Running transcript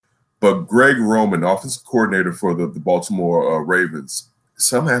But Greg Roman, offensive coordinator for the Baltimore Ravens,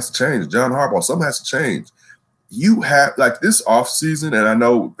 something has to change. John Harbaugh, something has to change. You have, like, this offseason, and I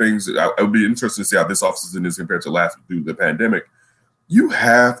know things, it would be interesting to see how this offseason is compared to last due to the pandemic. You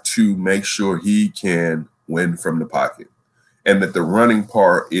have to make sure he can win from the pocket and that the running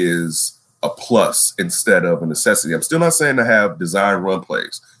part is a plus instead of a necessity. I'm still not saying to have design run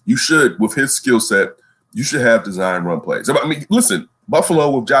plays. You should, with his skill set, you should have design run plays. I mean, listen, Buffalo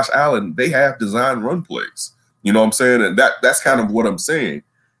with Josh Allen, they have design run plays. You know what I'm saying? And that's kind of what I'm saying.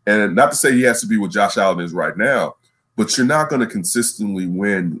 And not to say he has to be what Josh Allen is right now, but you're not going to consistently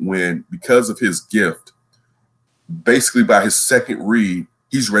win because of his gift. Basically, by his second read,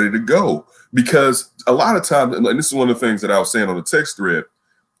 he's ready to go. Because a lot of times, and this is one of the things that I was saying on the text thread,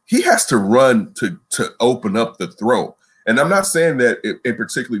 he has to run to open up the throw. And I'm not saying that in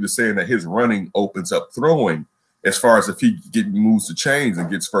particularly just saying that his running opens up throwing as far as if he moves the chains and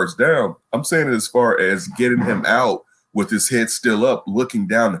gets first down. I'm saying it as far as getting him out with his head still up, looking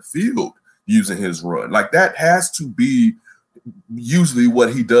down the field using his run. Like, that has to be usually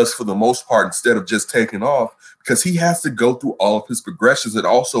what he does for the most part instead of just taking off, because he has to go through all of his progressions and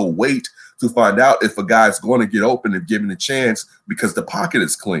also wait to find out if a guy's going to get open and give him a chance because the pocket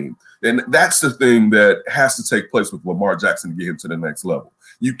is clean. And that's the thing that has to take place with Lamar Jackson to get him to the next level.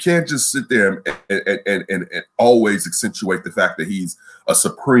 You can't just sit there and always accentuate the fact that he's a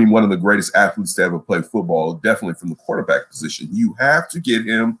supreme, one of the greatest athletes to ever play football, definitely from the quarterback position. You have to get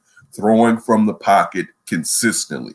him throwing from the pocket consistently.